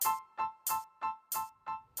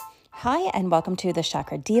Hi, and welcome to the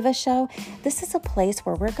Chakra Diva Show. This is a place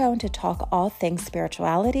where we're going to talk all things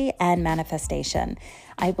spirituality and manifestation.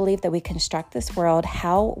 I believe that we construct this world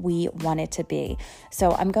how we want it to be.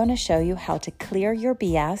 So I'm going to show you how to clear your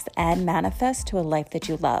BS and manifest to a life that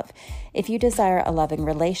you love. If you desire a loving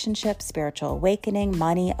relationship, spiritual awakening,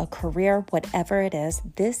 money, a career, whatever it is,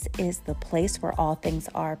 this is the place where all things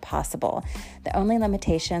are possible. The only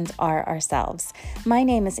limitations are ourselves. My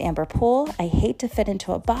name is Amber Poole. I hate to fit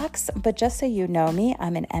into a box, but just so you know me,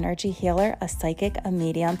 I'm an energy healer, a psychic, a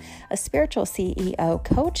medium, a spiritual CEO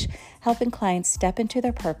coach, helping clients step into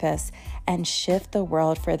their purpose and shift the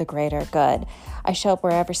world for the greater good. I show up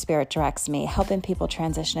wherever spirit directs me, helping people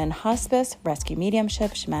transition in hospice, rescue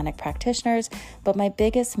mediumship, shamanic practitioners, but my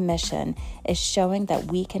biggest mission is showing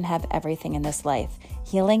that we can have everything in this life.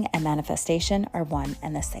 Healing and manifestation are one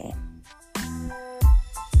and the same.